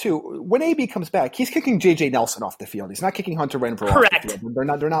note there, too. When AB comes back, he's kicking J.J. Nelson off the field. He's not kicking Hunter Renfrow off the field.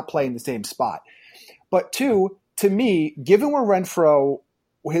 They're not playing the same spot. But two, to me, given where Renfrow –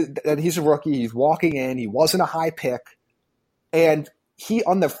 that he's a rookie, he's walking in, he wasn't a high pick, and he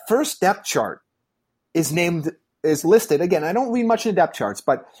on the first depth chart is listed, again, I don't read much in depth charts,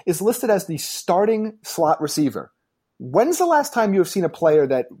 but is listed as the starting slot receiver. When's the last time you have seen a player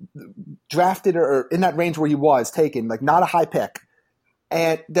that drafted or in that range where he was taken, like not a high pick,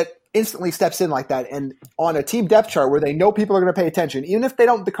 and that instantly steps in like that, and on a team depth chart where they know people are going to pay attention, even if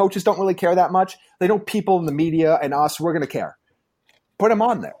the coaches don't really care that much, they know people in the media and us, we're going to care. Put him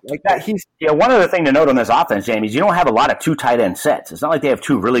on there like that. One other thing to note on this offense, Jamie, is you don't have a lot of two tight end sets. It's not like they have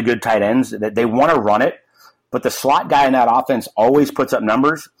two really good tight ends. That they want to run it, but the slot guy in that offense always puts up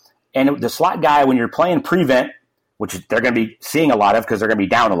numbers. And the slot guy, when you're playing prevent, which they're going to be seeing a lot of because they're going to be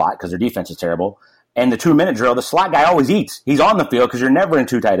down a lot because their defense is terrible, and the 2-minute drill, the slot guy always eats. He's on the field because you're never in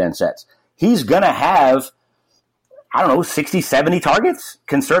two tight end sets. He's going to have, 60, 70 targets,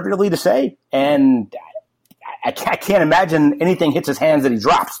 conservatively to say, and I can't imagine anything hits his hands that he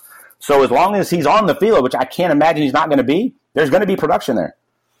drops. So as long as he's on the field, which I can't imagine he's not going to be, there's going to be production there.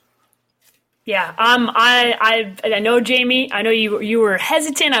 Yeah, I know, Jamie. I know you were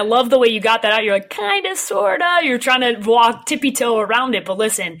hesitant. I love the way you got that out. You're like, kind of, sort of. You're trying to walk tippy-toe around it. But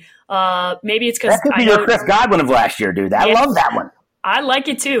listen, maybe it's because that could be your Chris Godwin of last year, dude. I love that one. I like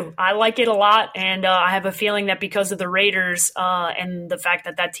it too. I like it a lot, and I have a feeling that because of the Raiders and the fact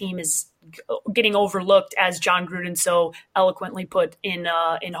that team is getting overlooked, as John Gruden so eloquently put in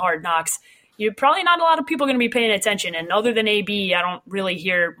Hard Knocks, you're probably not a lot of people going to be paying attention. And other than AB, I don't really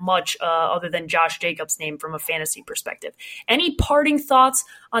hear much other than Josh Jacobs' name from a fantasy perspective. Any parting thoughts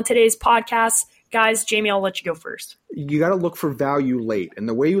on today's podcast? Guys, Jamie, I'll let you go first. You got to look for value late, and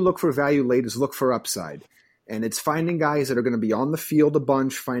the way you look for value late is look for upside. And it's finding guys that are going to be on the field a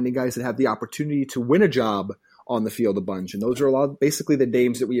bunch, finding guys that have the opportunity to win a job on the field a bunch. And those are basically the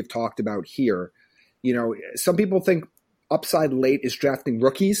names that we have talked about here. Some people think upside late is drafting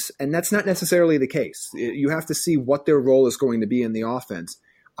rookies, and that's not necessarily the case. You have to see what their role is going to be in the offense.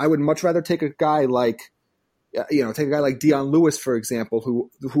 I would much rather take a guy like take a guy like Dion Lewis, for example,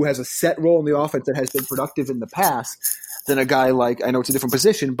 who has a set role in the offense that has been productive in the past, than a guy like, I know it's a different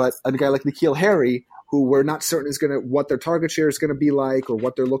position, but a guy like N'Keal Harry, who we're not certain is what their target share is going to be like, or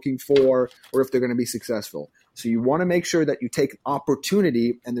what they're looking for, or if they're going to be successful. So you want to make sure that you take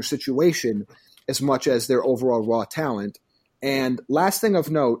opportunity and their situation as much as their overall raw talent. And last thing of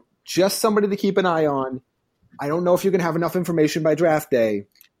note, just somebody to keep an eye on. I don't know if you're going to have enough information by draft day,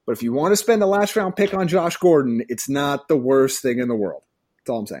 but if you want to spend a last round pick on Josh Gordon, it's not the worst thing in the world. That's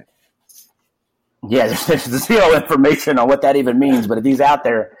all I'm saying. Yeah, there's zero information on what that even means, but if he's out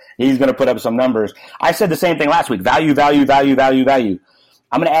there, he's going to put up some numbers. I said the same thing last week. Value, value, value, value, value.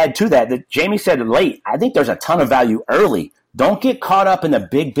 I'm going to add to that Jamie said it late. I think there's a ton of value early. Don't get caught up in the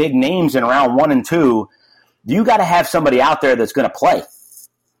big names in round 1 and 2. You got to have somebody out there that's going to play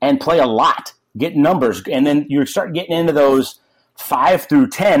and play a lot, get numbers, and then you start getting into those 5 through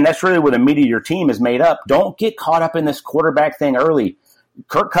 10. That's really where the meat of your team is made up. Don't get caught up in this quarterback thing early.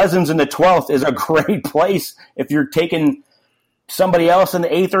 Kirk Cousins in the 12th is a great place if you're taking somebody else in the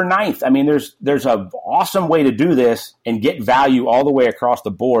 8th or 9th. I mean, there's an awesome way to do this and get value all the way across the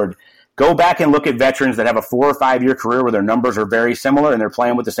board. Go back and look at veterans that have a 4 or 5 year career where their numbers are very similar and they're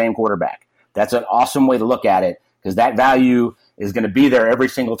playing with the same quarterback. That's an awesome way to look at it because that value is going to be there every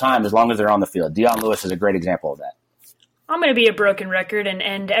single time as long as they're on the field. Dion Lewis is a great example of that. I'm going to be a broken record and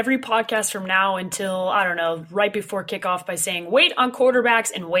end every podcast from now until, I don't know, right before kickoff by saying wait on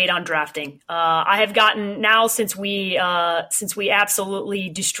quarterbacks and wait on drafting. I have gotten now since we absolutely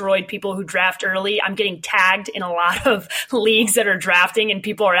destroyed people who draft early, I'm getting tagged in a lot of leagues that are drafting and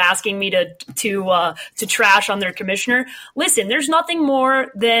people are asking me to trash on their commissioner. Listen, there's nothing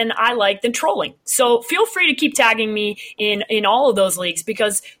more than I like than trolling. So feel free to keep tagging me in all of those leagues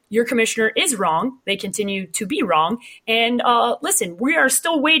because your commissioner is wrong. They continue to be wrong. And listen, we are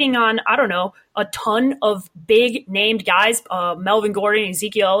still waiting on, I don't know, a ton of big named guys, Melvin Gordon,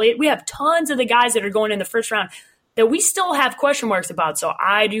 Ezekiel Elliott. We have tons of the guys that are going in the first round that we still have question marks about. So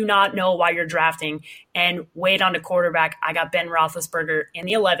I do not know why you're drafting and wait on the quarterback. I got Ben Roethlisberger in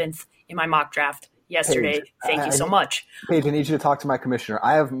the 11th in my mock draft yesterday. Paige, Thank you so much. Paige, I need you to talk to my commissioner.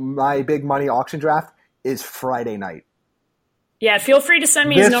 I have my big money auction draft is Friday night. Yeah, feel free to send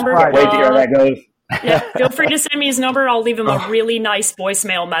me his number. Wait to hear how that goes. Yeah, feel free to send me his number. I'll leave him a really nice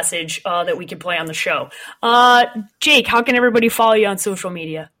voicemail message that we can play on the show. Jake, how can everybody follow you on social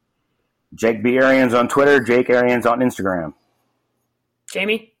media? Jake B. Arians on Twitter, Jake Arians on Instagram.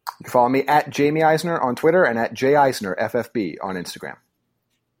 Jamie? You can follow me at Jamie Eisner on Twitter and at JEisnerFFB on Instagram.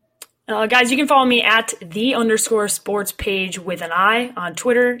 Guys, you can follow me at _sports page with an I on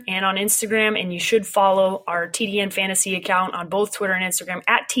Twitter and on Instagram, and you should follow our TDN Fantasy account on both Twitter and Instagram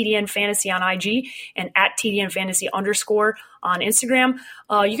at TDN Fantasy on IG and at TDN Fantasy _ on Instagram.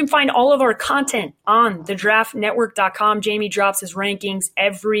 You can find all of our content on thedraftnetwork.com. Jamie drops his rankings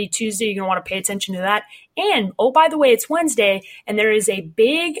every Tuesday. You're going to want to pay attention to that. And, oh, by the way, it's Wednesday, and there is a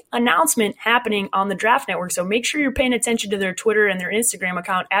big announcement happening on the Draft Network. So make sure you're paying attention to their Twitter and their Instagram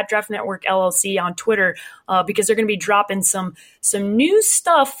account at Draft Network LLC on Twitter because they're going to be dropping some new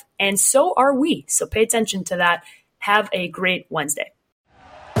stuff, and so are we. So pay attention to that. Have a great Wednesday.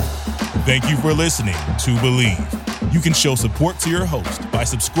 Thank you for listening to Believe. You can show support to your host by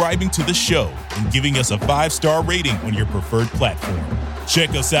subscribing to the show and giving us a 5-star rating on your preferred platform.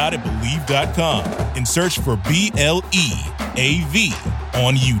 Check us out at Believe.com and search for BLEAV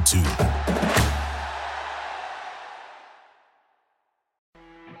on YouTube.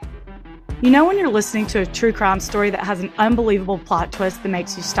 You know when you're listening to a true crime story that has an unbelievable plot twist that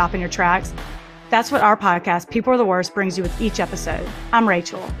makes you stop in your tracks? That's what our podcast, People Are the Worst, brings you with each episode. I'm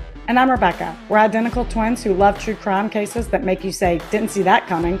Rachel. And I'm Rebecca. We're identical twins who love true crime cases that make you say, didn't see that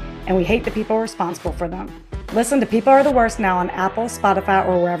coming, and we hate the people responsible for them. Listen to People Are the Worst now on Apple, Spotify,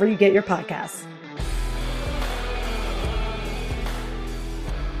 or wherever you get your podcasts.